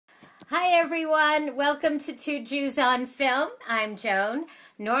Hi everyone, welcome to Two Jews on Film. I'm Joan.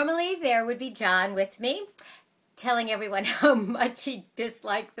 Normally there would be John with me, telling everyone how much he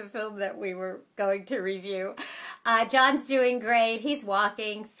disliked the film that we were going to review. John's doing great. He's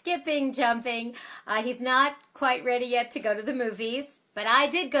walking, skipping, jumping. He's not quite ready yet to go to the movies, but I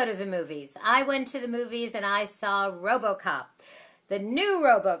did go to the movies. I went to the movies and I saw RoboCop, the new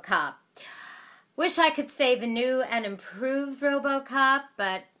RoboCop. Wish I could say the new and improved RoboCop,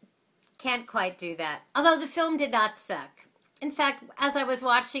 but can't quite do that. Although the film did not suck. In fact, as I was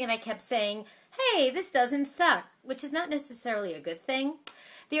watching it, I kept saying, hey, this doesn't suck, which is not necessarily a good thing.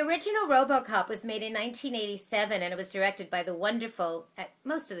 The original RoboCop was made in 1987, and it was directed by the wonderful,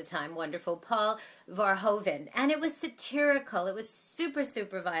 most of the time wonderful, Paul Verhoeven. And it was satirical. It was super,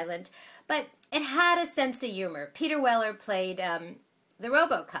 super violent, but it had a sense of humor. Peter Weller played the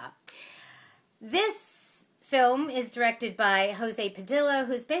RoboCop. This film is directed by Jose Padilla,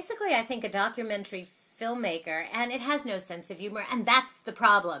 who's basically, I think, a documentary filmmaker, and it has no sense of humor, and that's the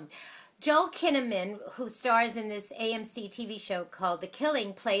problem. Joel Kinnaman, who stars in this AMC TV show called The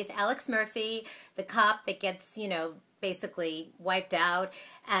Killing, plays Alex Murphy, the cop that gets, basically wiped out,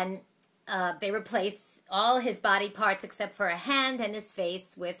 and they replace all his body parts except for a hand and his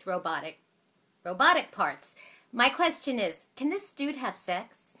face with robotic parts. My question is, can this dude have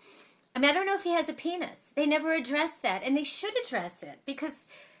sex? I mean, I don't know if he has a penis. They never address that, and they should address it, because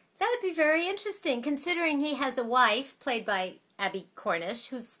that would be very interesting, considering he has a wife, played by Abby Cornish,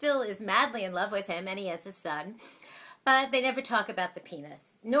 who still is madly in love with him, and he has a son. But they never talk about the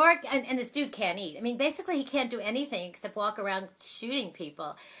penis. And this dude can't eat. I mean, basically he can't do anything except walk around shooting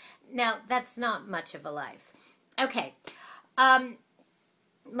people. Now, that's not much of a life. Okay.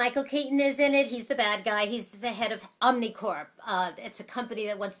 Michael Keaton is in it. He's the bad guy. He's the head of Omnicorp. It's a company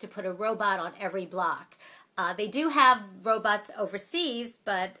that wants to put a robot on every block. They do have robots overseas,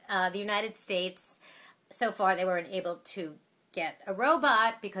 but the United States, so far they weren't able to get a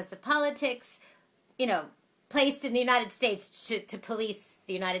robot because of politics, placed in the United States to police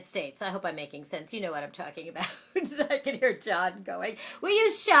the United States. I hope I'm making sense. You know what I'm talking about. I can hear John going, will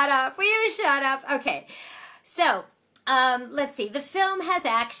you shut up? Will you shut up? Okay, so let's see. The film has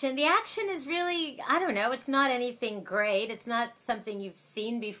action. The action is really, I don't know, it's not anything great. It's not something you've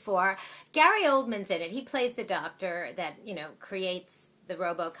seen before. Gary Oldman's in it. He plays the doctor that, creates the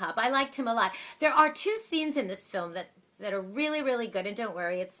RoboCop. I liked him a lot. There are two scenes in this film that are really, really good, and don't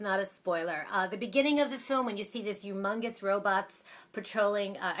worry, it's not a spoiler. The beginning of the film, when you see this humongous robots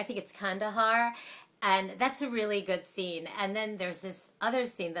patrolling, I think it's Kandahar, and that's a really good scene. And then there's this other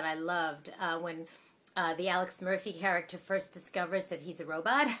scene that I loved when the Alex Murphy character first discovers that he's a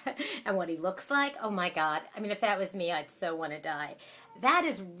robot and what he looks like. Oh my God. I mean, if that was me, I'd so want to die. That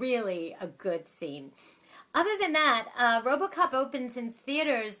is really a good scene. Other than that, RoboCop opens in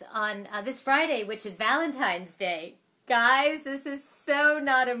theaters on this Friday, which is Valentine's Day. Guys, this is so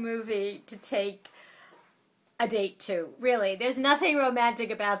not a movie to take a date to. Really, there's nothing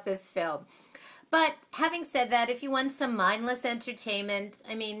romantic about this film. But having said that, if you want some mindless entertainment,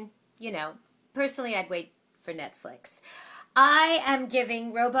 I mean, personally, I'd wait for Netflix. I am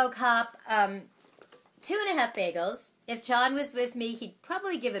giving RoboCop 2.5 bagels. If John was with me, he'd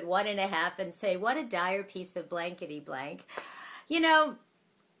probably give it 1.5 and say, what a dire piece of blankety blank.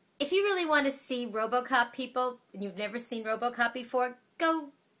 If you really want to see RoboCop, people, and you've never seen RoboCop before, go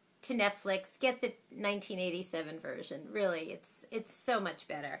to Netflix. Get the 1987 version. Really, it's so much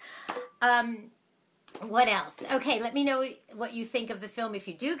better. What else? Okay, let me know what you think of the film if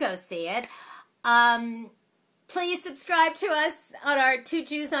you do go see it. Please subscribe to us on our Two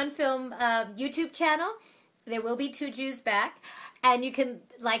Jews on Film YouTube channel. There will be Two Jews back. And you can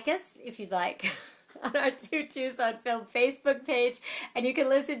like us, if you'd like, on our Two Jews on Film Facebook page. And you can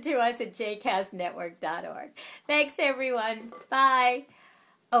listen to us at jcastnetwork.org. Thanks, everyone. Bye.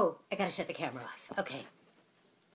 Oh, I gotta shut the camera off. Okay.